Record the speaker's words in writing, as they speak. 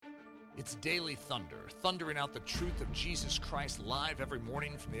It's Daily Thunder, thundering out the truth of Jesus Christ live every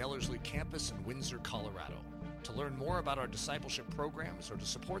morning from the Ellerslie campus in Windsor, Colorado. To learn more about our discipleship programs or to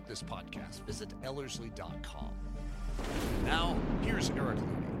support this podcast, visit Ellerslie.com. Now, here's Eric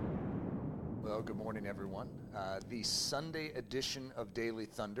Ludy. Well, good morning, everyone. The Sunday edition of Daily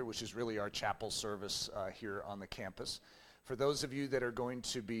Thunder, which is really our chapel service here on the campus. For those of you that are going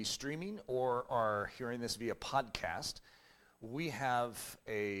to be streaming or are hearing this via podcast, we have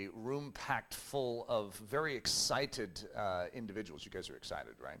a room packed full of very excited individuals. You guys are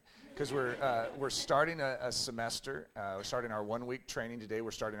excited, right? Because we're starting a semester. We're starting our 1 week training today.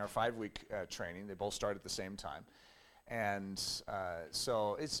 We're starting our 5-week training. They both start at the same time. And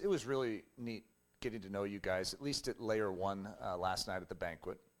so it was really neat getting to know you guys, at least at Layer 1 last night at the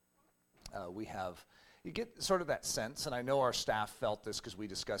banquet. You get sort of that sense, and I know our staff felt this because we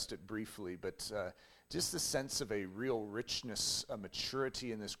discussed it briefly, but just the sense of a real richness, a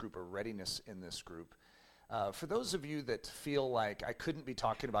maturity in this group, a readiness in this group. For those of you that feel like I couldn't be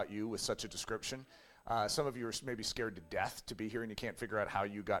talking about you with such a description, some of you are maybe scared to death to be here and you can't figure out how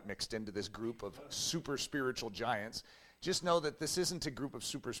you got mixed into this group of super spiritual giants. Just know that this isn't a group of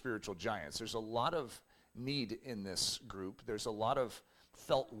super spiritual giants. There's a lot of need in this group. There's a lot of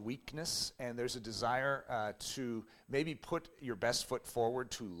felt weakness, and there's a desire to maybe put your best foot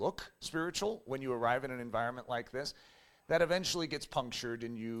forward to look spiritual when you arrive in an environment like this. That eventually gets punctured,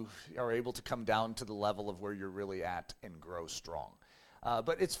 and you are able to come down to the level of where you're really at and grow strong.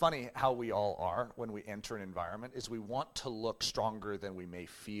 But it's funny how we all are when we enter an environment, is we want to look stronger than we may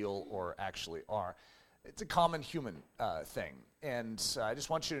feel or actually are. It's a common human thing, and I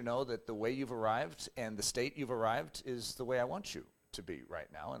just want you to know that the way you've arrived and the state you've arrived is the way I want you to be right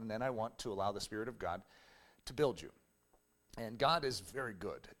now, and then I want to allow the Spirit of God to build you. And God is very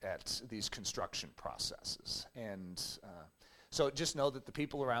good at these construction processes, and so just know that the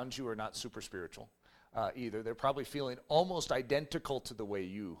people around you are not super spiritual either. They're probably feeling almost identical to the way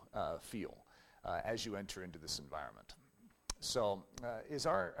you feel as you enter into this environment. So is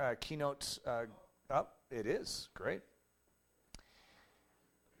our keynote up? It is. Great.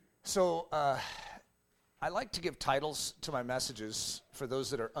 So I like to give titles to my messages for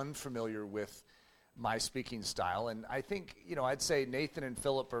those that are unfamiliar with my speaking style. And I think, I'd say Nathan and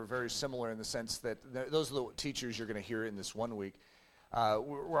Philip are very similar in the sense that those are the teachers you're going to hear in this 1 week.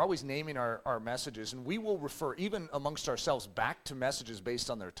 We're always naming our messages, and we will refer, even amongst ourselves, back to messages based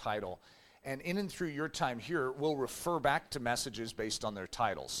on their title. And in and through your time here, we'll refer back to messages based on their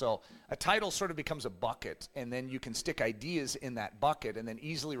title. So a title sort of becomes a bucket, and then you can stick ideas in that bucket and then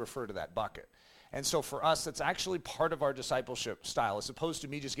easily refer to that bucket. And so for us, that's actually part of our discipleship style, as opposed to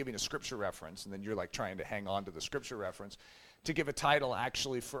me just giving a scripture reference, and then you're like trying to hang on to the scripture reference. To give a title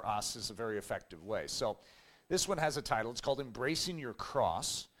actually for us is a very effective way. So this one has a title. It's called Embracing Your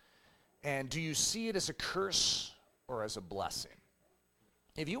Cross. And do you see it as a curse or as a blessing?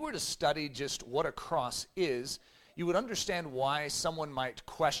 If you were to study just what a cross is, you would understand why someone might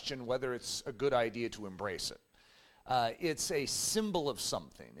question whether it's a good idea to embrace it. It's a symbol of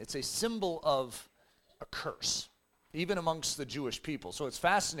something. It's a symbol of a curse, even amongst the Jewish people. So it's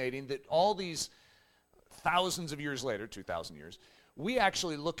fascinating that all these thousands of years later, 2,000 years, we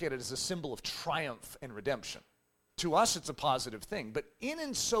actually look at it as a symbol of triumph and redemption. To us, it's a positive thing. But in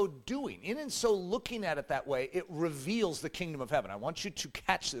and so looking at it that way, it reveals the kingdom of heaven. I want you to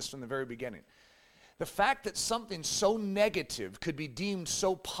catch this from the very beginning. The fact that something so negative could be deemed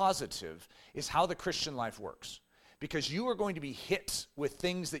so positive is how the Christian life works. Because you are going to be hit with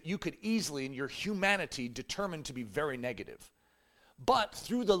things that you could easily, in your humanity, determine to be very negative. But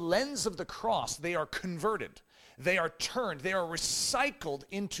through the lens of the cross, they are converted. They are turned. They are recycled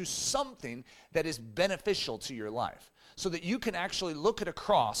into something that is beneficial to your life. So that you can actually look at a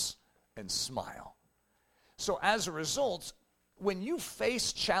cross and smile. So as a result, when you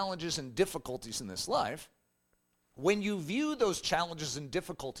face challenges and difficulties in this life, when you view those challenges and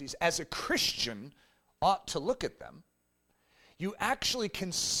difficulties as a Christian ought to look at them, you actually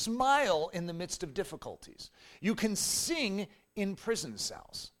can smile in the midst of difficulties. You can sing in prison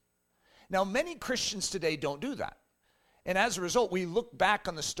cells. Now, many Christians today don't do that. And as a result, we look back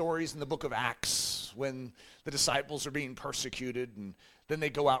on the stories in the book of Acts when the disciples are being persecuted and then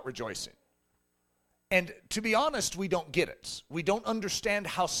they go out rejoicing. And to be honest, we don't get it. We don't understand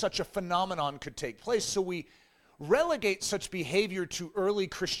how such a phenomenon could take place, so we relegate such behavior to early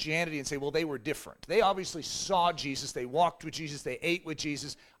Christianity and say, well, they were different. They obviously saw Jesus. They walked with Jesus. They ate with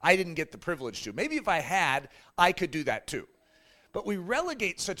Jesus. I didn't get the privilege to. Maybe if I had, I could do that too. But we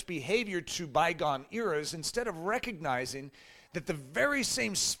relegate such behavior to bygone eras instead of recognizing that the very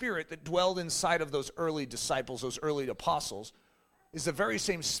same spirit that dwelled inside of those early disciples, those early apostles, is the very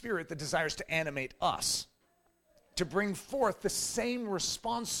same Spirit that desires to animate us, to bring forth the same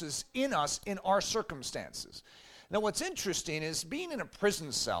responses in us in our circumstances. Now, what's interesting is being in a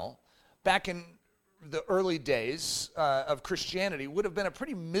prison cell back in the early days of Christianity would have been a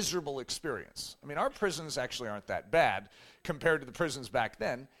pretty miserable experience. I mean, our prisons actually aren't that bad compared to the prisons back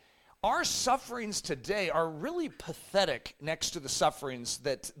then. Our sufferings today are really pathetic next to the sufferings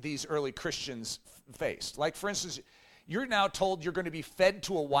that these early Christians faced. Like, for instance, you're now told you're going to be fed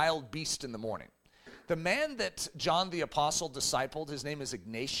to a wild beast in the morning. The man that John the Apostle discipled, his name is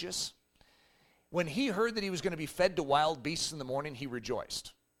Ignatius. When he heard that he was going to be fed to wild beasts in the morning, he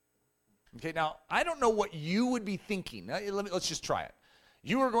rejoiced. Okay, now, I don't know what you would be thinking. Let's just try it.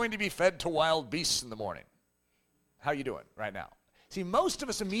 You are going to be fed to wild beasts in the morning. How you doing right now? See, most of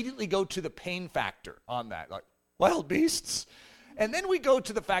us immediately go to the pain factor on that, like, wild beasts? And then we go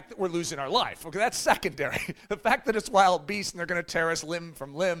to the fact that we're losing our life. Okay, that's secondary. The fact that it's wild beasts and they're going to tear us limb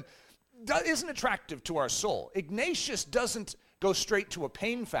from limb isn't attractive to our soul. Ignatius doesn't go straight to a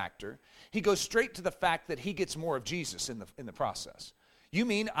pain factor. He goes straight to the fact that he gets more of Jesus in the process. You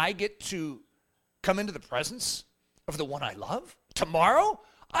mean I get to come into the presence of the one I love tomorrow?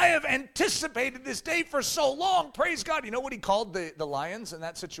 I have anticipated this day for so long. Praise God. You know what he called the lions in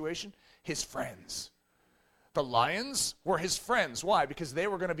that situation? His friends. The lions were his friends. Why? Because they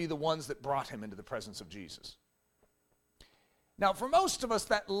were going to be the ones that brought him into the presence of Jesus. Now, for most of us,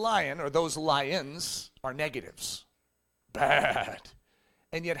 that lion or those lions are negatives. Bad.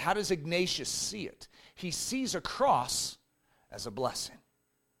 And yet, how does Ignatius see it? He sees a cross as a blessing.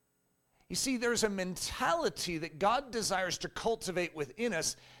 You see, there's a mentality that God desires to cultivate within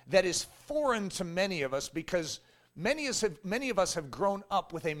us that is foreign to many of us because many of us have grown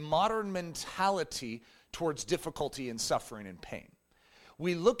up with a modern mentality towards difficulty and suffering and pain.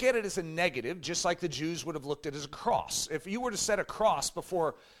 We look at it as a negative, just like the Jews would have looked at it as a cross. If you were to set a cross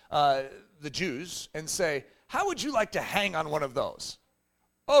before the Jews and say, how would you like to hang on one of those?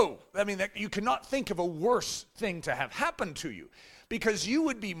 Oh, I mean, you cannot think of a worse thing to have happened to you because you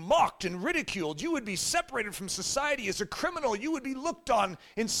would be mocked and ridiculed. You would be separated from society as a criminal. You would be looked on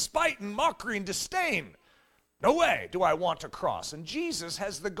in spite and mockery and disdain. No way do I want a cross. And Jesus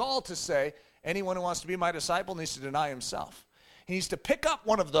has the gall to say, anyone who wants to be my disciple needs to deny himself. He needs to pick up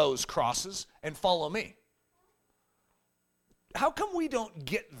one of those crosses and follow me. How come we don't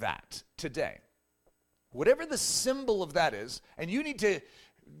get that today? Whatever the symbol of that is, and you need to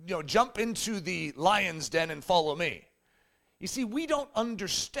jump into the lion's den and follow me. You see, we don't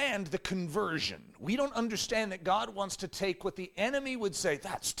understand the conversion. We don't understand that God wants to take what the enemy would say,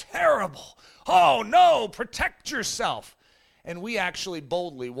 that's terrible. Oh no, protect yourself. And we actually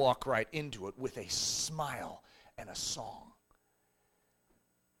boldly walk right into it with a smile and a song.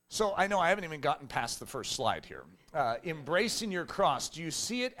 So I know I haven't even gotten past the first slide here. Embracing your cross, do you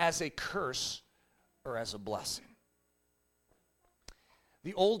see it as a curse or as a blessing?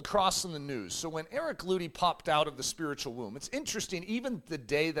 The old cross in the news. So when Eric Ludy popped out of the spiritual womb, it's interesting, even the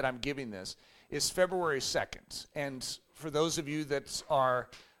day that I'm giving this is February 2nd. And for those of you that are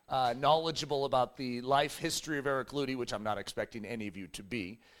knowledgeable about the life history of Eric Ludy, which I'm not expecting any of you to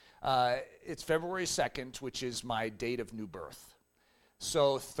be, it's February 2nd, which is my date of new birth.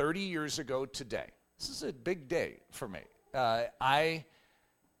 So 30 years ago today, this is a big day for me. I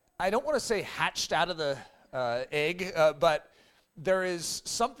don't want to say hatched out of the egg, but there is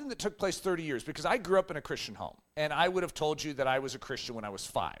something that took place 30 years because I grew up in a Christian home, and I would have told you that I was a Christian when I was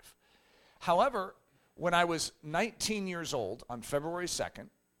 5. However, when I was 19 years old on February 2nd,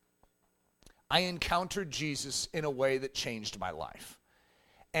 I encountered Jesus in a way that changed my life.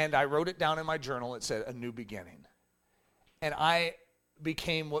 And I wrote it down in my journal. It said, a new beginning. And I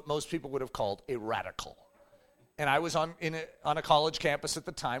became what most people would have called a radical. And I was on a college campus at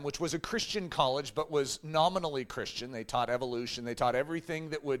the time, which was a Christian college, but was nominally Christian. They taught evolution. They taught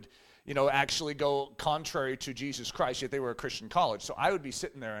everything that would, actually go contrary to Jesus Christ, yet they were a Christian college. So I would be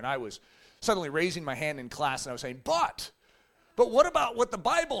sitting there, and I was suddenly raising my hand in class, and I was saying, but what about what the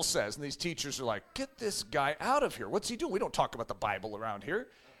Bible says? And these teachers are like, get this guy out of here. What's he doing? We don't talk about the Bible around here.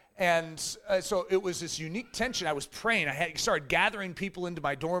 And so it was this unique tension. I was praying. I started gathering people into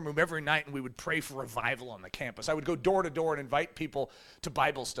my dorm room every night, and we would pray for revival on the campus. I would go door to door and invite people to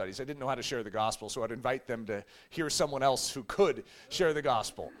Bible studies. I didn't know how to share the gospel, so I'd invite them to hear someone else who could share the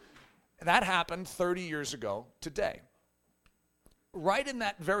gospel. And that happened 30 years ago today. Right in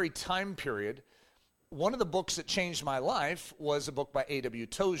that very time period, one of the books that changed my life was a book by A.W.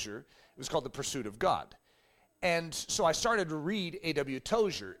 Tozer. It was called The Pursuit of God. And so I started to read A.W.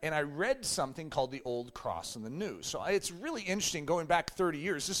 Tozier, and I read something called The Old Cross and the New. So it's really interesting, going back 30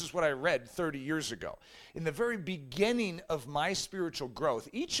 years, this is what I read 30 years ago. In the very beginning of my spiritual growth,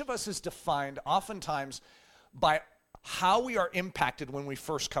 each of us is defined oftentimes by how we are impacted when we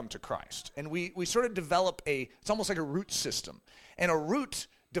first come to Christ. And we sort of develop it's almost like a root system. And a root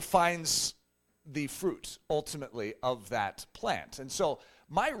defines the fruit, ultimately, of that plant. And so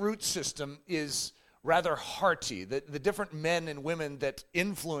my root system is rather hearty. The different men and women that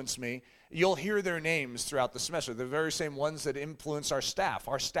influence me, you'll hear their names throughout the semester. They're the very same ones that influence our staff.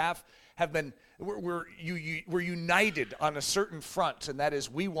 Our staff have been, we're united on a certain front, and that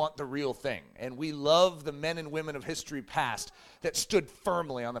is we want the real thing. And we love the men and women of history past that stood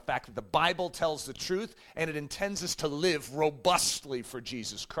firmly on the fact that the Bible tells the truth, and it intends us to live robustly for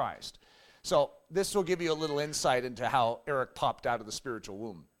Jesus Christ. So this will give you a little insight into how Eric popped out of the spiritual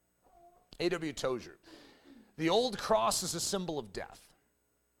womb. A.W. Tozier. The old cross is a symbol of death.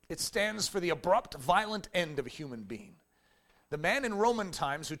 It stands for the abrupt, violent end of a human being. The man in Roman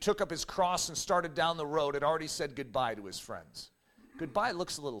times who took up his cross and started down the road had already said goodbye to his friends. Goodbye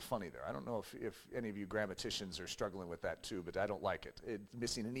looks a little funny there. I don't know if any of you grammaticians are struggling with that too, but I don't like it. It's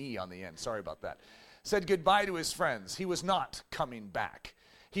missing an E on the end. Sorry about that. Said goodbye to his friends. He was not coming back.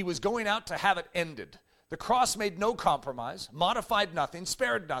 He was going out to have it ended. The cross made no compromise, modified nothing,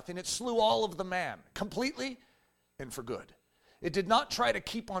 spared nothing. It slew all of the man, completely and for good. It did not try to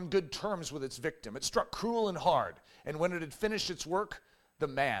keep on good terms with its victim. It struck cruel and hard, and when it had finished its work, the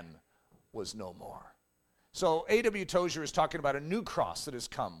man was no more. So A.W. Tozier is talking about a new cross that has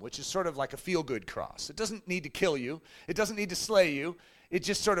come, which is sort of like a feel-good cross. It doesn't need to kill you. It doesn't need to slay you. It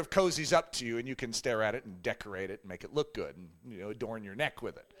just sort of cozies up to you, and you can stare at it and decorate it and make it look good and adorn your neck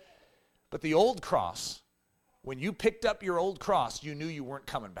with it. But the old cross, when you picked up your old cross, you knew you weren't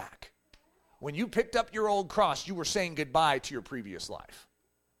coming back. When you picked up your old cross, you were saying goodbye to your previous life.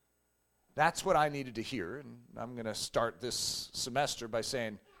 That's what I needed to hear, and I'm going to start this semester by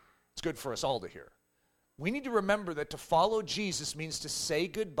saying it's good for us all to hear. We need to remember that to follow Jesus means to say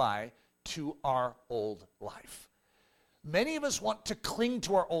goodbye to our old life. Many of us want to cling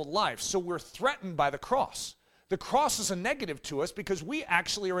to our old life, so we're threatened by the cross. The cross is a negative to us because we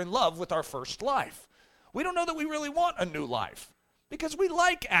actually are in love with our first life. We don't know that we really want a new life because we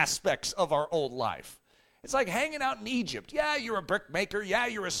like aspects of our old life. It's like hanging out in Egypt. Yeah, you're a brick maker. Yeah,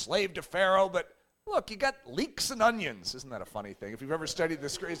 you're a slave to Pharaoh, but look, you got leeks and onions. Isn't that a funny thing? If you've ever studied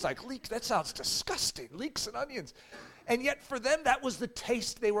this, it's like, leeks, that sounds disgusting, leeks and onions. And yet for them, that was the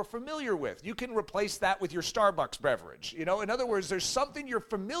taste they were familiar with. You can replace that with your Starbucks beverage. In other words, there's something you're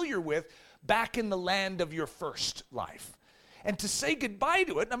familiar with back in the land of your first life. And to say goodbye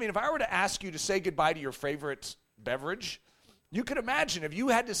to it, if I were to ask you to say goodbye to your favorite beverage, you could imagine if you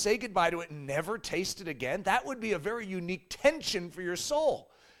had to say goodbye to it and never taste it again, that would be a very unique tension for your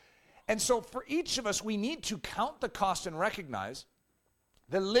soul. And so for each of us, we need to count the cost and recognize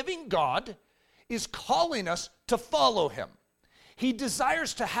the living God is calling us to follow him. He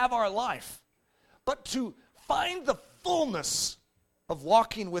desires to have our life, but to find the fullness of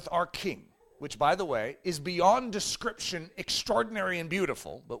walking with our King, which, by the way, is beyond description, extraordinary and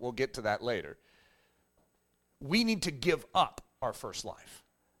beautiful, but we'll get to that later. We need to give up our first life.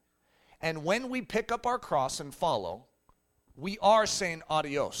 And when we pick up our cross and follow, we are saying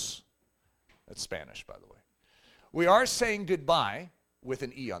adios. That's Spanish, by the way. We are saying goodbye, with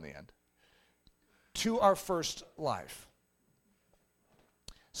an E on the end, to our first life.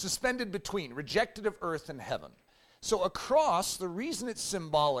 Suspended between, rejected of earth and heaven. So a cross, the reason it's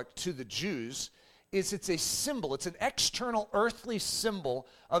symbolic to the Jews is it's a symbol. It's an external earthly symbol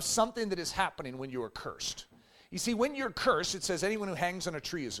of something that is happening when you are cursed. You see, when you're cursed, it says anyone who hangs on a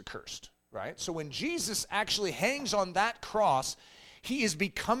tree is accursed, right? So when Jesus actually hangs on that cross, he is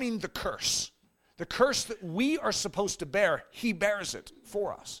becoming the curse. The curse that we are supposed to bear, he bears it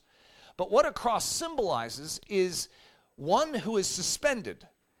for us. But what a cross symbolizes is one who is suspended.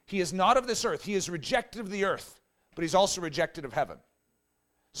 He is not of this earth. He is rejected of the earth, but he's also rejected of heaven.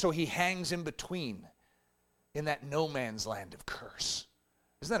 So he hangs in between in that no man's land of curse.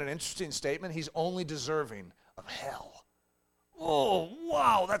 Isn't that an interesting statement? He's only deserving of hell. Oh,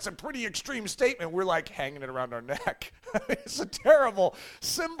 wow, that's a pretty extreme statement. We're like hanging it around our neck. It's a terrible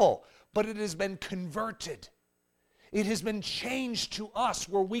symbol, but it has been converted. It has been changed to us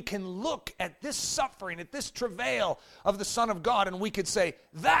where we can look at this suffering, at this travail of the Son of God, and we could say,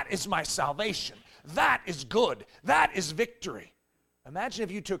 that is my salvation. That is good. That is victory. Imagine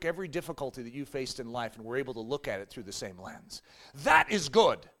if you took every difficulty that you faced in life and were able to look at it through the same lens. That is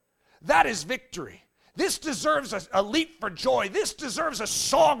good. That is victory. This deserves a leap for joy. This deserves a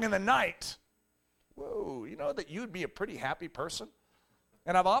song in the night. whoa, you know that you'd be a pretty happy person?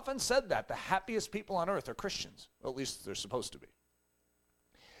 And I've often said that the happiest people on earth are Christians. Well, at least they're supposed to be.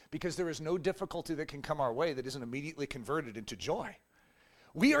 Because there is no difficulty that can come our way that isn't immediately converted into joy.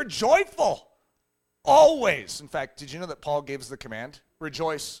 We are joyful always. In fact, did you know that Paul gives the command?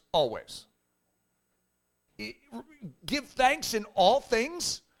 Rejoice always. Give thanks in all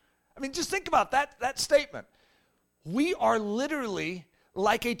things. I mean, just think about that statement. We are literally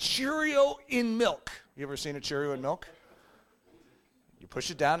like a Cheerio in milk. You ever seen a Cheerio in milk? You push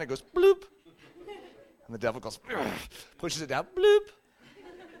it down, it goes bloop. And the devil goes, pushes it down, bloop.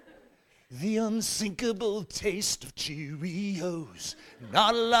 The unsinkable taste of Cheerios.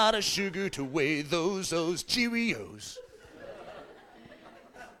 Not a lot of sugar to weigh those Cheerios.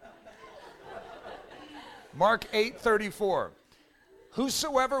 Mark 8:34.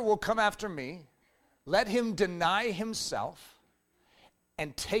 Whosoever will come after me, let him deny himself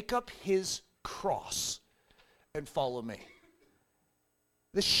and take up his cross and follow me.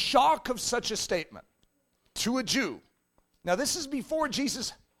 The shock of such a statement to a Jew. Now, this is before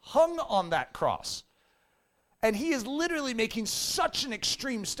Jesus hung on that cross. And he is literally making such an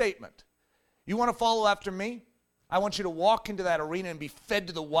extreme statement. You want to follow after me? I want you to walk into that arena and be fed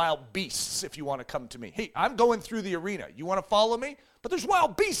to the wild beasts if you want to come to me. Hey, I'm going through the arena. You want to follow me? But there's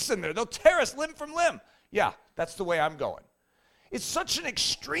wild beasts in there. They'll tear us limb from limb. Yeah, that's the way I'm going. It's such an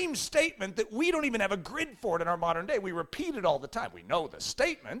extreme statement that we don't even have a grid for it in our modern day. We repeat it all the time. We know the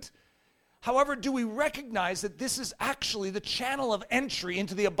statement. However, do we recognize that this is actually the channel of entry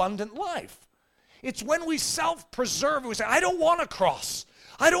into the abundant life? It's when we self-preserve and we say, I don't want to cross.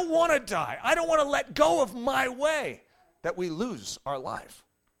 I don't want to die. I don't want to let go of my way, that we lose our life.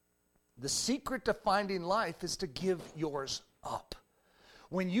 The secret to finding life is to give yours up.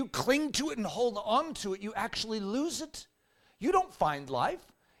 When you cling to it and hold on to it, you actually lose it. You don't find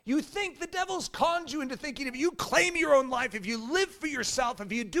life. You think the devil's conned you into thinking if you claim your own life, if you live for yourself,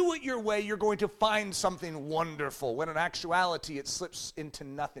 if you do it your way, you're going to find something wonderful, when in actuality it slips into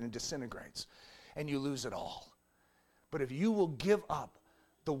nothing and disintegrates, and you lose it all. But if you will give up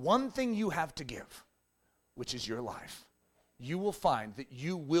the one thing you have to give, which is your life, you will find that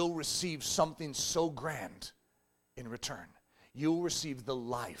you will receive something so grand in return. You will receive the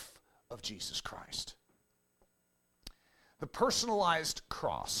life of Jesus Christ. The personalized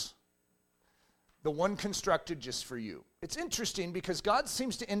cross, the one constructed just for you. It's interesting because God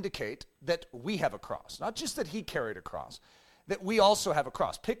seems to indicate that we have a cross. Not just that he carried a cross, that we also have a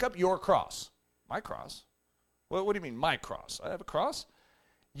cross. Pick up your cross. My cross? Well, what do you mean, my cross? I have a cross?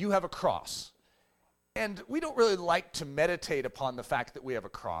 You have a cross. And we don't really like to meditate upon the fact that we have a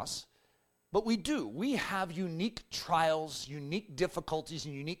cross, but we do. We have unique trials, unique difficulties,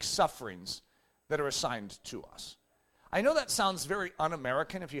 and unique sufferings that are assigned to us. I know that sounds very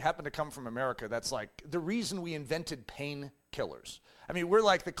un-American. If you happen to come from America, that's like the reason we invented painkillers. I mean, we're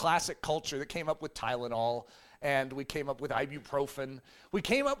like the classic culture that came up with Tylenol, and we came up with ibuprofen. We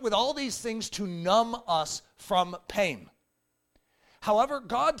came up with all these things to numb us from pain. However,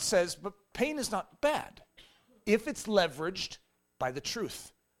 God says, but pain is not bad if it's leveraged by the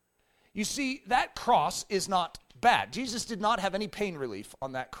truth. You see, that cross is not bad. Jesus did not have any pain relief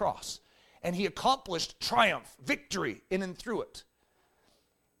on that cross. And he accomplished triumph, victory in and through it.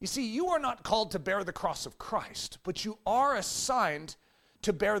 You see, you are not called to bear the cross of Christ, but you are assigned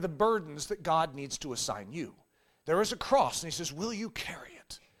to bear the burdens that God needs to assign you. There is a cross, and he says, will you carry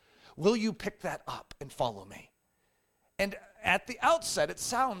it? Will you pick that up and follow me? And at the outset, it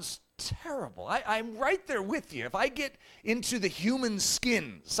sounds terrible. I'm right there with you. If I get into the human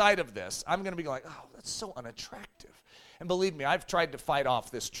skin side of this, I'm going to be like, oh, that's so unattractive. And believe me, I've tried to fight off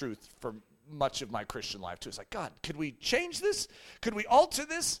this truth for much of my Christian life too. It's like, God, could we change this? Could we alter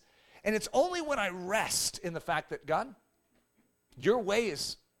this? And it's only when I rest in the fact that, God, your way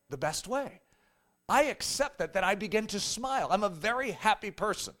is the best way. I accept that I begin to smile. I'm a very happy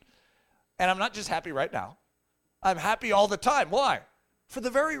person. And I'm not just happy right now. I'm happy all the time. Why? For the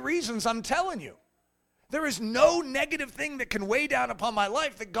very reasons I'm telling you. There is no negative thing that can weigh down upon my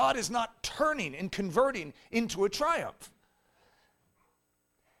life that God is not turning and converting into a triumph.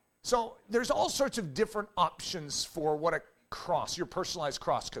 So there's all sorts of different options for what a cross, your personalized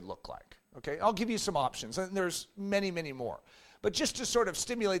cross, could look like. Okay, I'll give you some options, and there's many, many more. But just to sort of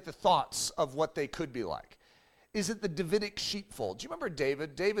stimulate the thoughts of what they could be like. Is it the Davidic sheepfold? Do you remember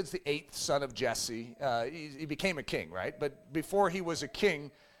David? David's the 8th son of Jesse. He became a king, right? But before he was a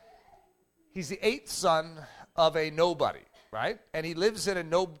king, he's the 8th son of a nobody, right? And he lives in a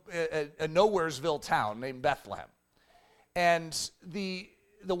nowheresville town named Bethlehem. And the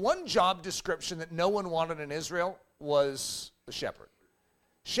one job description that no one wanted in Israel was the shepherd.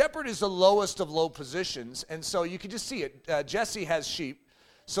 Shepherd is the lowest of low positions, and so you can just see it. Jesse has sheep,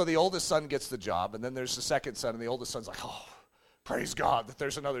 so the oldest son gets the job, and then there's the second son, and the oldest son's like, oh, praise God that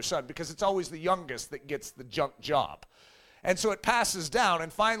there's another son, because it's always the youngest that gets the junk job. And so it passes down,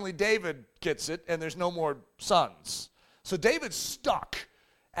 and finally David gets it, and there's no more sons. So David's stuck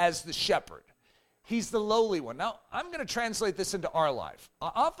as the shepherd. He's the lowly one. Now, I'm going to translate this into our life.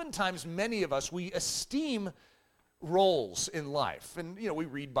 Oftentimes, many of us, we esteem roles in life. And, we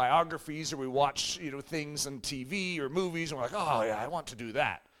read biographies or we watch, things on TV or movies, and we're like, oh, yeah, I want to do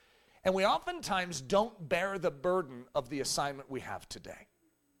that. And we oftentimes don't bear the burden of the assignment we have today.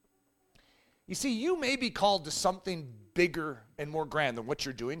 You see, you may be called to something bigger and more grand than what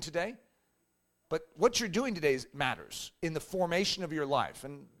you're doing today, but what you're doing today matters in the formation of your life.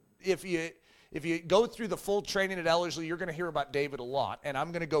 And if you go through the full training at Ellerslie, you're going to hear about David a lot, and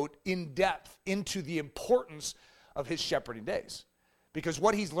I'm going to go in depth into the importance of his shepherding days, because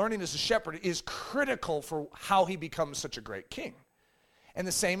what he's learning as a shepherd is critical for how he becomes such a great king. And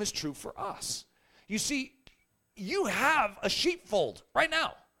the same is true for us. You see, you have a sheepfold right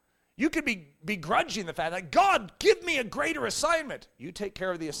now. You could be begrudging the fact that, God, give me a greater assignment. You take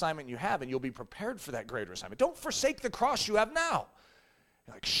care of the assignment you have, and you'll be prepared for that greater assignment. Don't forsake the cross you have now.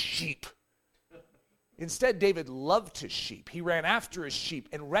 You're like, sheep. Instead, David loved his sheep. He ran after his sheep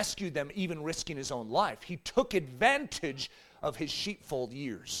and rescued them, even risking his own life. He took advantage of his sheepfold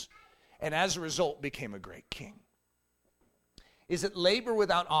years, and as a result, became a great king. Is it labor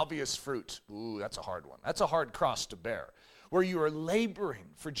without obvious fruit? Ooh, that's a hard one. That's a hard cross to bear, where you are laboring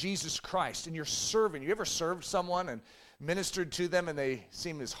for Jesus Christ and you're serving. You ever served someone and ministered to them and they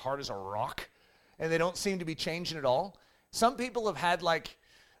seem as hard as a rock and they don't seem to be changing at all? Some people have had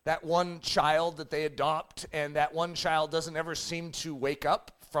that one child that they adopt, and that one child doesn't ever seem to wake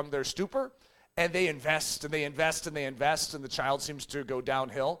up from their stupor, and they invest and they invest and they invest, and the child seems to go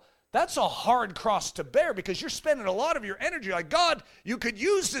downhill. That's a hard cross to bear, because you're spending a lot of your energy like, God, you could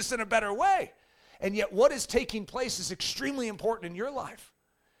use this in a better way. And yet what is taking place is extremely important in your life.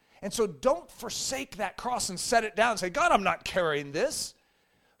 And so don't forsake that cross and set it down and say, God, I'm not carrying this.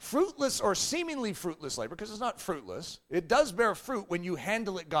 Fruitless or seemingly fruitless labor, because it's not fruitless. It does bear fruit when you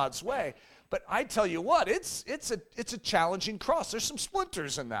handle it God's way. But I tell you what, it's a challenging cross. There's some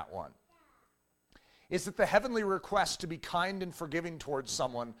splinters in that one. Is it the heavenly request to be kind and forgiving towards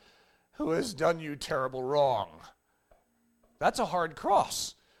someone who has done you terrible wrong? That's a hard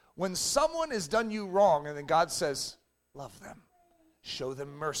cross. When someone has done you wrong and then God says, love them, show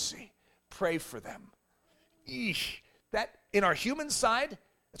them mercy, pray for them. Eesh. That, in our human side,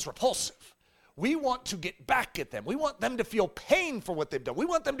 it's repulsive. We want to get back at them. We want them to feel pain for what they've done. We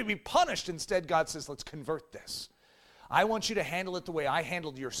want them to be punished. Instead, God says, let's convert this. I want you to handle it the way I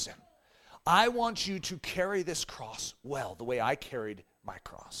handled your sin. I want you to carry this cross well, the way I carried my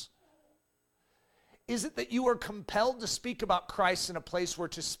cross. Is it that you are compelled to speak about Christ in a place where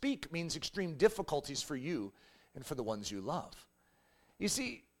to speak means extreme difficulties for you and for the ones you love? You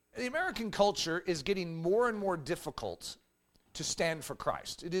see, the American culture is getting more and more difficult to stand for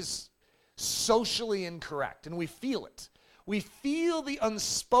Christ. It is socially incorrect, and we feel it. We feel the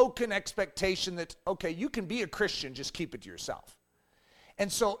unspoken expectation that, okay, you can be a Christian, just keep it to yourself. And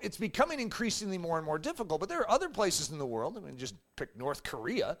so it's becoming increasingly more and more difficult, but there are other places in the world, I mean, just pick North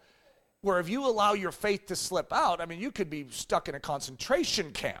Korea, where if you allow your faith to slip out, I mean, you could be stuck in a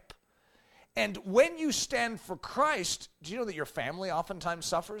concentration camp. And when you stand for Christ, do you know that your family oftentimes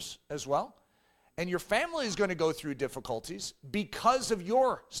suffers as well? And your family is going to go through difficulties because of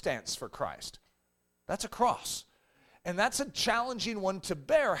your stance for Christ. That's a cross. And that's a challenging one to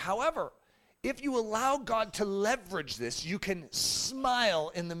bear. However, if you allow God to leverage this, you can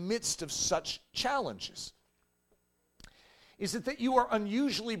smile in the midst of such challenges. Is it that you are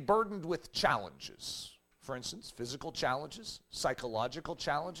unusually burdened with challenges? For instance, physical challenges, psychological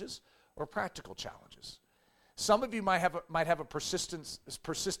challenges, or practical challenges? Some of you might have a persistent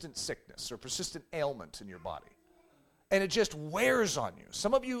sickness or persistent ailment in your body, and it just wears on you.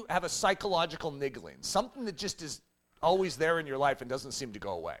 Some of you have a psychological niggling, something that just is always there in your life and doesn't seem to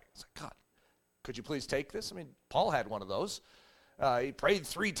go away. It's like, God, could you please take this? I mean, Paul had one of those. He prayed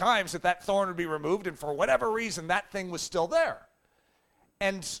 3 times that thorn would be removed, and for whatever reason, that thing was still there.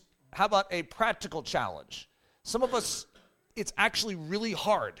 And how about a practical challenge? Some of us, it's actually really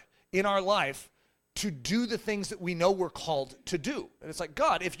hard in our life to do the things that we know we're called to do. And it's like,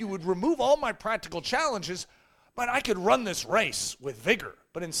 God, if you would remove all my practical challenges, but I could run this race with vigor.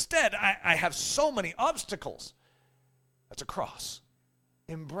 But instead, I have so many obstacles. That's a cross.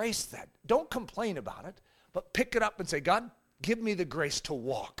 Embrace that. Don't complain about it, but pick it up and say, God, give me the grace to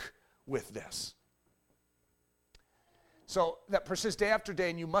walk with this. So that persists day after day,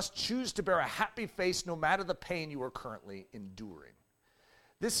 and you must choose to bear a happy face no matter the pain you are currently enduring.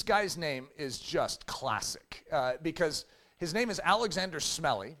 This guy's name is just classic because his name is Alexander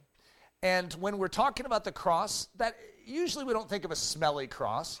Smelly. And when we're talking about the cross, that usually we don't think of a smelly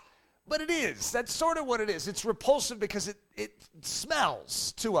cross, but it is. That's sort of what it is. It's repulsive because it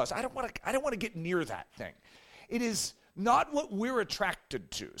smells to us. I don't want to get near that thing. It is not what we're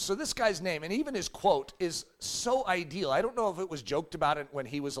attracted to. So this guy's name, and even his quote, is so ideal. I don't know if it was joked about it when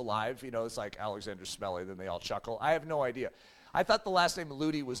he was alive. You know, it's like Alexander Smelly, then they all chuckle. I have no idea. I thought the last name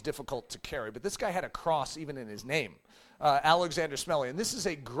Ludy was difficult to carry, but this guy had a cross even in his name, Alexander Smelly. And this is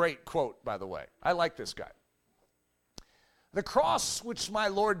a great quote, by the way. I like this guy. The cross which my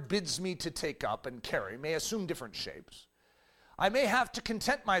Lord bids me to take up and carry may assume different shapes. I may have to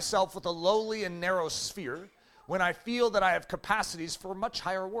content myself with a lowly and narrow sphere when I feel that I have capacities for much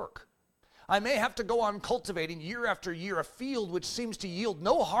higher work. I may have to go on cultivating year after year a field which seems to yield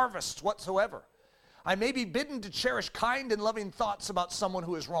no harvests whatsoever. I may be bidden to cherish kind and loving thoughts about someone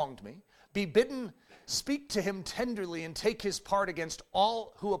who has wronged me, be bidden speak to him tenderly and take his part against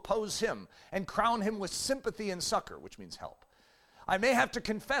all who oppose him, and crown him with sympathy and succor, which means help. I may have to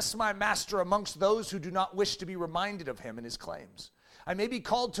confess my master amongst those who do not wish to be reminded of him and his claims. I may be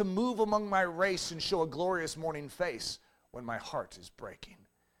called to move among my race and show a glorious morning face when my heart is breaking.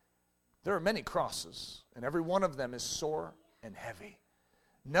 There are many crosses, and every one of them is sore and heavy.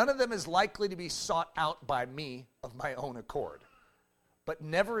 None of them is likely to be sought out by me of my own accord. But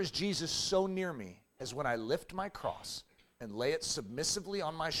never is Jesus so near me as when I lift my cross and lay it submissively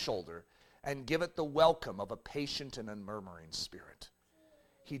on my shoulder and give it the welcome of a patient and unmurmuring spirit.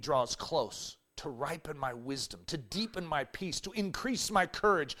 He draws close to ripen my wisdom, to deepen my peace, to increase my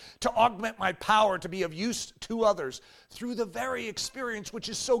courage, to augment my power, to be of use to others through the very experience which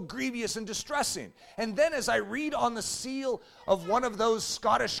is so grievous and distressing. And then as I read on the seal of one of those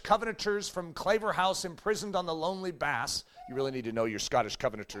Scottish Covenanters from Claverhouse imprisoned on the lonely Bass, you really need to know your Scottish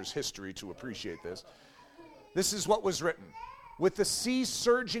Covenanters' history to appreciate this. This is what was written. With the sea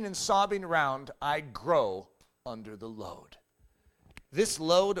surging and sobbing round, I grow under the load. This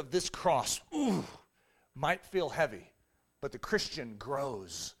load of this cross, might feel heavy, but the Christian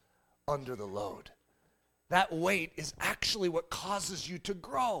grows under the load. That weight is actually what causes you to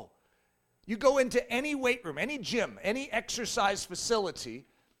grow. You go into any weight room, any gym, any exercise facility,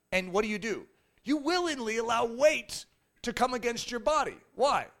 and what do? You willingly allow weight to come against your body.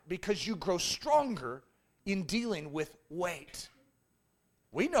 Why? Because you grow stronger in dealing with weight.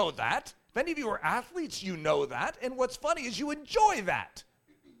 We know that. If any of you are athletes, you know that. And what's funny is you enjoy that.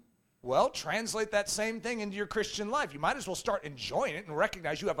 Well, translate that same thing into your Christian life. You might as well start enjoying it and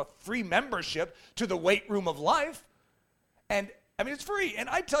recognize you have a free membership to the weight room of life. And, I mean, it's free. And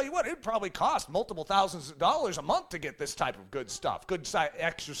I tell you what, it would probably cost multiple thousands of dollars a month to get this type of good stuff, good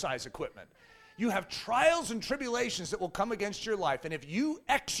exercise equipment. You have trials and tribulations that will come against your life. And if you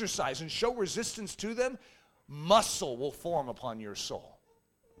exercise and show resistance to them, muscle will form upon your soul.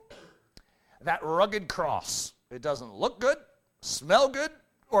 That rugged cross, it doesn't look good, smell good,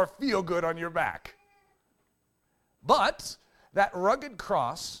 or feel good on your back. But that rugged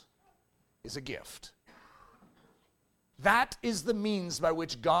cross is a gift. That is the means by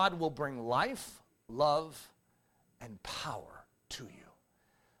which God will bring life, love, and power to you.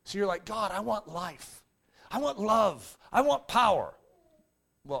 So you're like, God, I want life. I want love. I want power.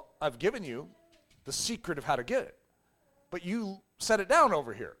 Well, I've given you the secret of how to get it. But you set it down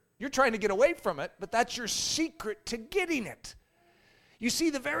over here. You're trying to get away from it, but that's your secret to getting it. You see,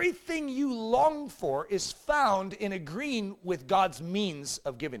 the very thing you long for is found in agreeing with God's means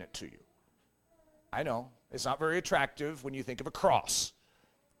of giving it to you. I know, it's not very attractive when you think of a cross.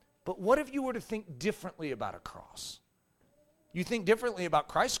 But what if you were to think differently about a cross? You think differently about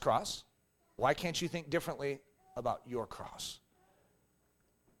Christ's cross. Why can't you think differently about your cross?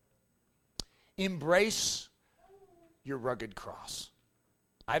 Embrace your rugged cross.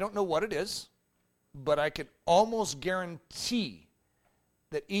 I don't know what it is, but I can almost guarantee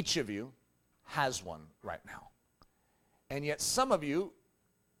that each of you has one right now. And yet some of you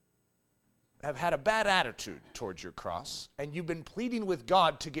have had a bad attitude towards your cross, and you've been pleading with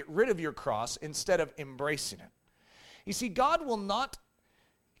God to get rid of your cross instead of embracing it. You see, God will not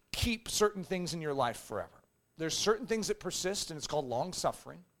keep certain things in your life forever. There's certain things that persist, and it's called long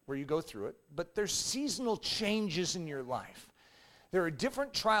suffering, where you go through it, but there's seasonal changes in your life. There are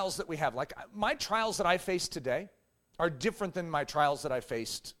different trials that we have. Like my trials that I face today are different than my trials that I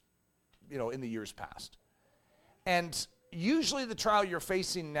faced, in the years past. And usually the trial you're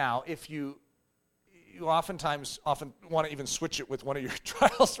facing now, if you you oftentimes want to even switch it with one of your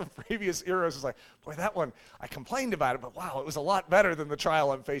trials from previous eras. It's like, boy, that one, I complained about it, but wow, it was a lot better than the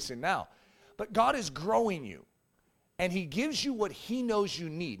trial I'm facing now. But God is growing you, and he gives you what he knows you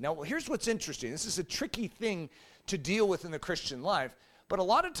need. Now, here's what's interesting. This is a tricky thing to deal with in the Christian life, but a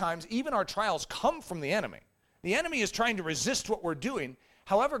lot of times, even our trials come from the enemy. The enemy is trying to resist what we're doing.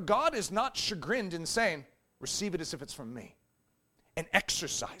 However, God is not chagrined in saying, receive it as if it's from me, and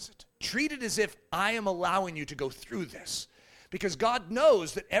exercise it. Treat it as if I am allowing you to go through this. Because God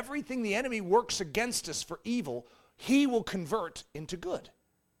knows that everything the enemy works against us for evil, he will convert into good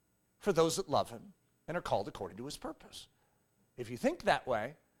for those that love him and are called according to his purpose. If you think that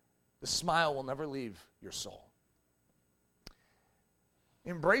way, the smile will never leave your soul.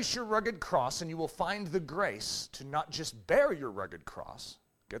 Embrace your rugged cross, and you will find the grace to not just bear your rugged cross,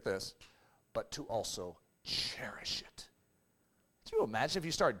 get this, but to also cherish it. Can you imagine if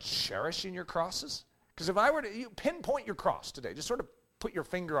you started cherishing your crosses? Because if I were to pinpoint your cross today, just sort of put your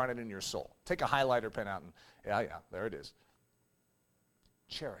finger on it in your soul. Take a highlighter pen out and, yeah, there it is.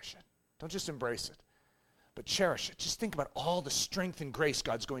 Cherish it. Don't just embrace it, but cherish it. Just think about all the strength and grace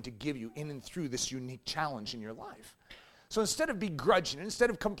God's going to give you in and through this unique challenge in your life. So instead of begrudging it, instead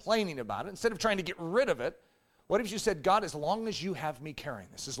of complaining about it, instead of trying to get rid of it, what if you said, God, as long as you have me carrying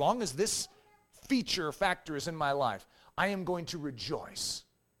this, as long as this feature or factor is in my life, I am going to rejoice.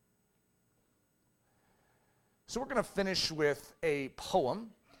 So we're going to finish with a poem,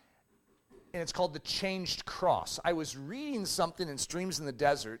 and it's called The Changed Cross. I was reading something in Streams in the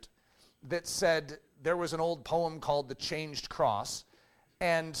Desert that said there was an old poem called The Changed Cross,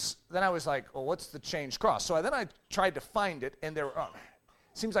 and then I was like, well, what's the changed cross? So then I tried to find it, and it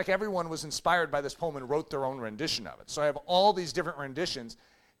seems like everyone was inspired by this poem and wrote their own rendition of it. So I have all these different renditions.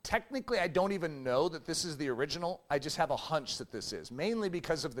 Technically, I don't even know that this is the original. I just have a hunch that this is, mainly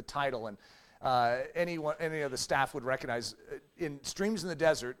because of the title. And any of the staff would recognize in Streams in the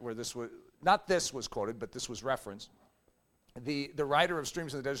Desert, where this was, not this was quoted, but this was referenced. The writer of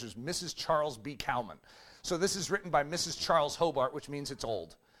Streams in the Desert is Mrs. Charles B. Cowman. So this is written by Mrs. Charles Hobart, which means it's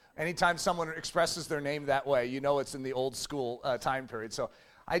old. Anytime someone expresses their name that way, you know it's in the old school time period. So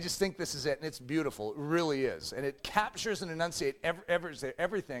I just think this is it, and it's beautiful. It really is. And it captures and enunciates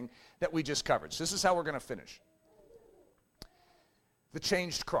everything that we just covered. So this is how we're going to finish. The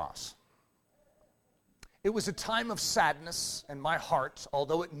Changed Cross. It was a time of sadness, and my heart,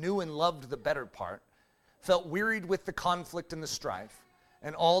 although it knew and loved the better part, felt wearied with the conflict and the strife,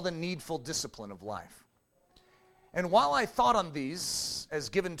 and all the needful discipline of life. And while I thought on these as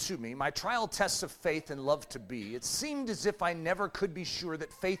given to me, my trial tests of faith and love to be, it seemed as if I never could be sure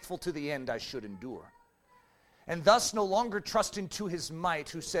that faithful to the end I should endure. And thus no longer trusting to his might,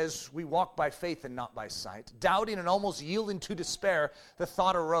 who says we walk by faith and not by sight, doubting and almost yielding to despair, the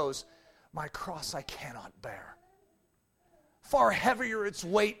thought arose, my cross I cannot bear. Far heavier its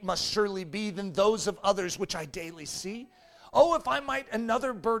weight must surely be than those of others which I daily see. Oh, if I might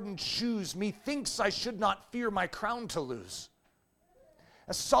another burden choose, methinks I should not fear my crown to lose.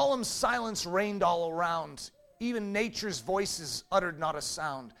 A solemn silence reigned all around. Even nature's voices uttered not a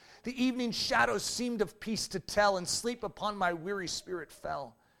sound. The evening shadows seemed of peace to tell, and sleep upon my weary spirit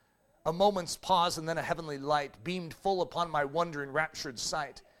fell. A moment's pause, and then a heavenly light beamed full upon my wondering, raptured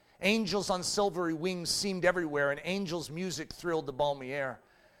sight. Angels on silvery wings seemed everywhere, and angels' music thrilled the balmy air.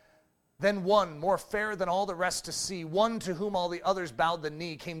 Then one, more fair than all the rest to see, one to whom all the others bowed the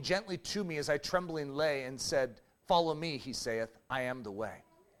knee, came gently to me as I trembling lay, and said, follow me, he saith, I am the way.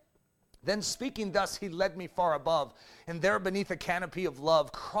 Then speaking thus, he led me far above, and there beneath a canopy of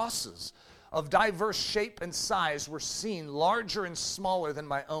love, crosses of diverse shape and size were seen, larger and smaller than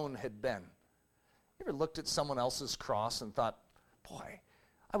my own had been. You ever looked at someone else's cross and thought, boy,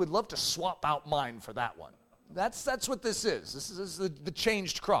 I would love to swap out mine for that one? That's what this is. This is the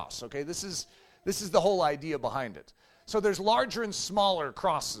changed cross, okay? This is the whole idea behind it. So there's larger and smaller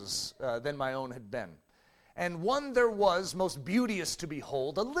crosses than my own had been. And one there was, most beauteous to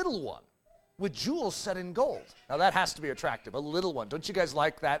behold, a little one, with jewels set in gold. Now that has to be attractive, a little one. Don't you guys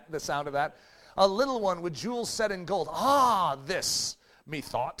like that, the sound of that? A little one with jewels set in gold. Ah, this,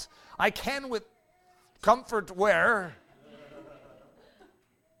 methought, I can with comfort wear.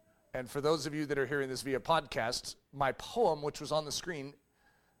 And for those of you that are hearing this via podcast, my poem, which was on the screen,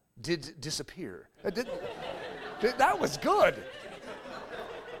 did disappear. That was good.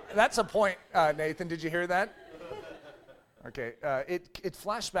 That's a point, Nathan. Did you hear that? Okay. It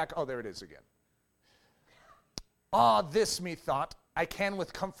flashed back. Oh, there it is again. Ah, this, methought, I can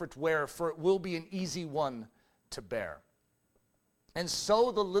with comfort wear, for it will be an easy one to bear. And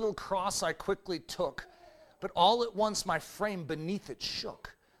so the little cross I quickly took, but all at once my frame beneath it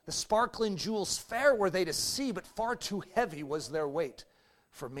shook. The sparkling jewels fair were they to see, but far too heavy was their weight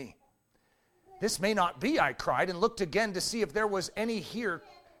for me. This may not be, I cried, and looked again to see if there was any here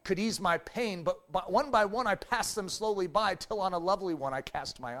could ease my pain, but one by one I passed them slowly by, till on a lovely one I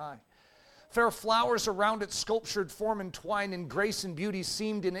cast my eye. Fair flowers around its sculptured form entwined, and grace and beauty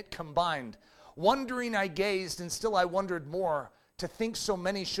seemed in it combined. Wondering I gazed, and still I wondered more, to think so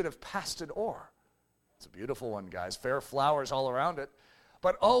many should have passed it o'er. It's a beautiful one, guys. Fair flowers all around it.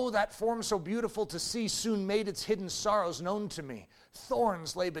 But oh, that form so beautiful to see soon made its hidden sorrows known to me.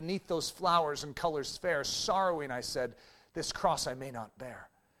 Thorns lay beneath those flowers and colors fair. Sorrowing, I said, this cross I may not bear.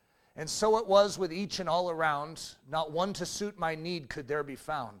 And so it was with each and all around. Not one to suit my need could there be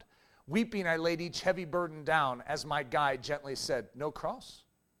found. Weeping, I laid each heavy burden down, as my guide gently said, no cross,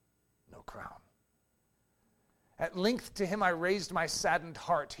 no crown. At length to him I raised my saddened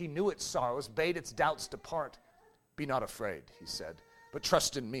heart. He knew its sorrows, bade its doubts depart. Be not afraid, he said, but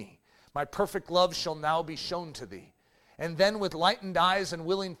trust in me. My perfect love shall now be shown to thee. And then with lightened eyes and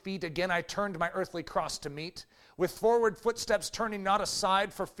willing feet, again I turned my earthly cross to meet, with forward footsteps turning not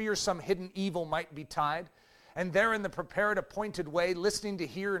aside, for fear some hidden evil might betide. And there in the prepared appointed way, listening to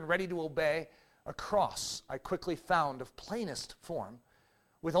hear and ready to obey, a cross I quickly found of plainest form,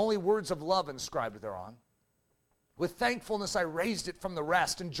 with only words of love inscribed thereon. With thankfulness I raised it from the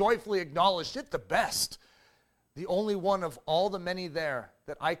rest, and joyfully acknowledged it the best, the only one of all the many there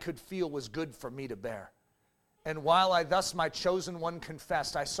that I could feel was good for me to bear. And while I thus my chosen one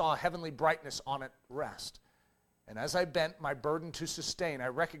confessed, I saw a heavenly brightness on it rest. And as I bent my burden to sustain, I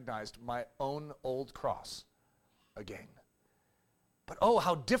recognized my own old cross again. But oh,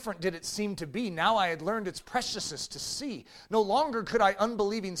 how different did it seem to be. Now I had learned its preciousness to see. No longer could I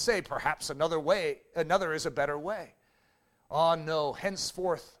unbelieving say, perhaps another is a better way. Ah, no,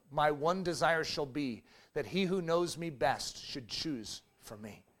 henceforth my one desire shall be that he who knows me best should choose for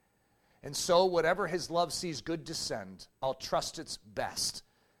me. And so whatever his love sees good to send, I'll trust its best,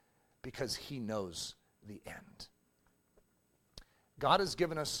 because he knows the end. God has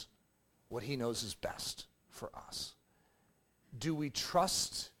given us what he knows is best for us. Do we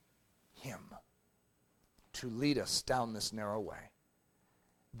trust him to lead us down this narrow way?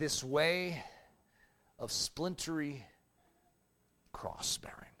 This way of splintery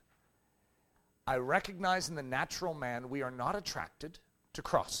cross-bearing. I recognize in the natural man we are not attracted to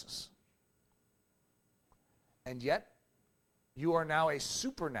crosses. And yet, you are now a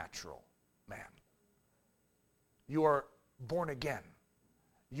supernatural man. You are born again.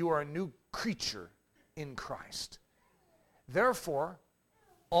 You are a new creature in Christ. Therefore,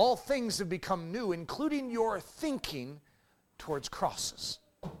 all things have become new, including your thinking towards crosses.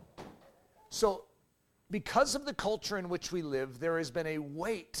 So, because of the culture in which we live, there has been a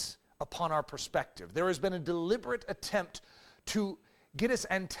weight upon our perspective. There has been a deliberate attempt to get us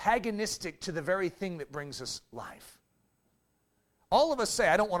antagonistic to the very thing that brings us life. All of us say,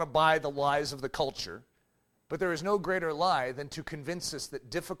 I don't want to buy the lies of the culture, but there is no greater lie than to convince us that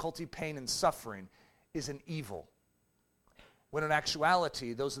difficulty, pain, and suffering is an evil, when in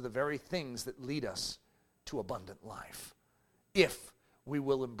actuality, those are the very things that lead us to abundant life, if we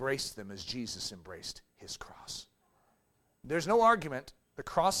will embrace them as Jesus embraced his cross. There's no argument. The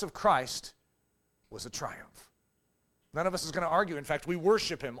cross of Christ was a triumph. None of us is going to argue. In fact, we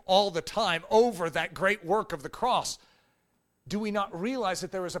worship him all the time over that great work of the cross. Do we not realize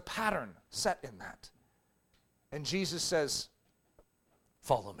that there is a pattern set in that? And Jesus says,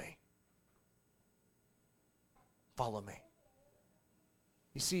 follow me. Follow me.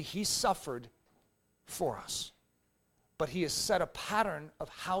 You see, he suffered for us, but he has set a pattern of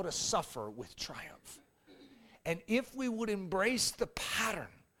how to suffer with triumph. And if we would embrace the pattern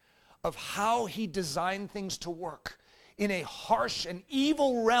of how he designed things to work in a harsh and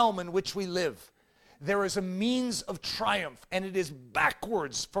evil realm in which we live, there is a means of triumph, and it is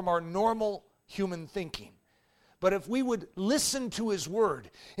backwards from our normal human thinking. But if we would listen to his word,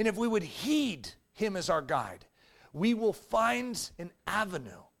 and if we would heed him as our guide, we will find an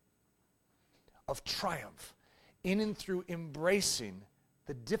avenue of triumph in and through embracing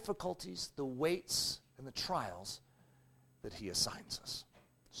the difficulties, the weights, and the trials that he assigns us.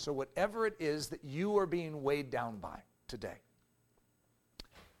 So whatever it is that you are being weighed down by today,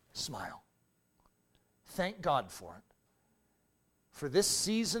 smile. Thank God for it. For this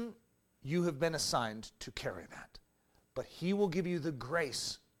season, you have been assigned to carry that. But he will give you the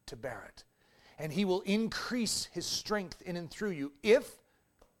grace to bear it. And he will increase his strength in and through you if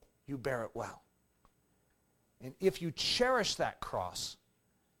you bear it well. And if you cherish that cross,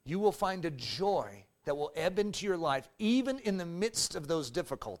 you will find a joy that will ebb into your life, even in the midst of those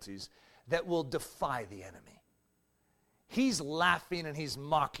difficulties, that will defy the enemy. He's laughing and he's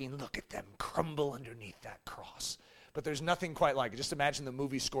mocking. Look at them crumble underneath that cross. But there's nothing quite like it. Just imagine the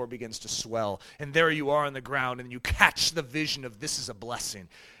movie score begins to swell, and there you are on the ground, and you catch the vision of this is a blessing,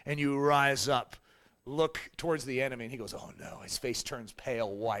 and you rise up, look towards the enemy, and he goes, oh no. His face turns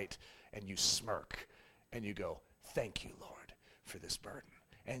pale white, and you smirk, and you go, thank you, Lord, for this burden.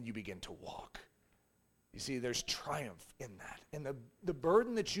 And you begin to walk. You see, there's triumph in that. And the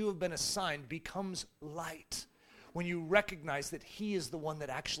burden that you have been assigned becomes light when you recognize that he is the one that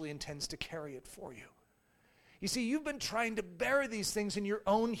actually intends to carry it for you. You see, you've been trying to bear these things in your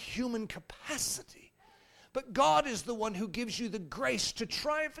own human capacity. But God is the one who gives you the grace to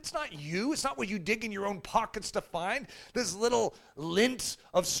triumph. It's not you. It's not what you dig in your own pockets to find, this little lint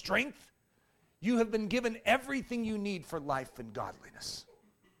of strength. You have been given everything you need for life and godliness.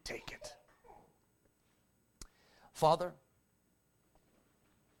 Take it. Father,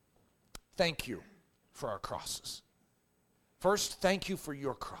 thank you for our crosses. First, thank you for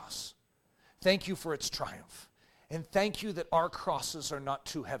your cross. Thank you for its triumph. And thank you that our crosses are not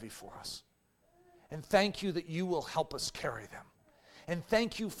too heavy for us. And thank you that you will help us carry them. And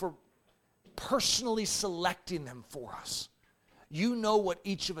thank you for personally selecting them for us. You know what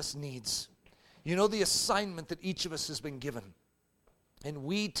each of us needs. You know the assignment that each of us has been given. And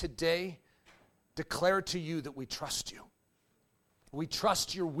we today declare to you that we trust you. We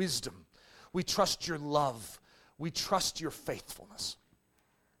trust your wisdom. We trust your love. We trust your faithfulness.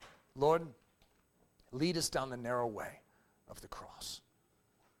 Lord, lead us down the narrow way of the cross.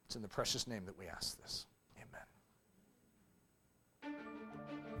 It's in the precious name that we ask this. Amen.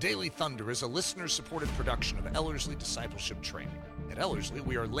 Daily Thunder is a listener-supported production of Ellerslie Discipleship Training. At Ellerslie,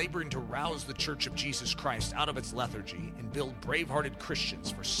 we are laboring to rouse the Church of Jesus Christ out of its lethargy and build brave-hearted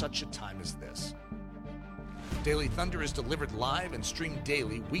Christians for such a time as this. Daily Thunder is delivered live and streamed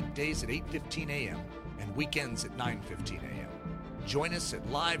daily weekdays at 8:15 a.m. and weekends at 9:15 a.m. Join us at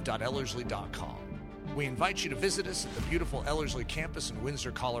live.ellerslie.com. We invite you to visit us at the beautiful Ellerslie campus in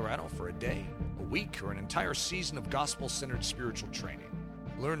Windsor, Colorado for a day, a week, or an entire season of gospel-centered spiritual training.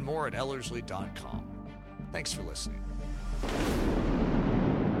 Learn more at ellerslie.com. Thanks for listening.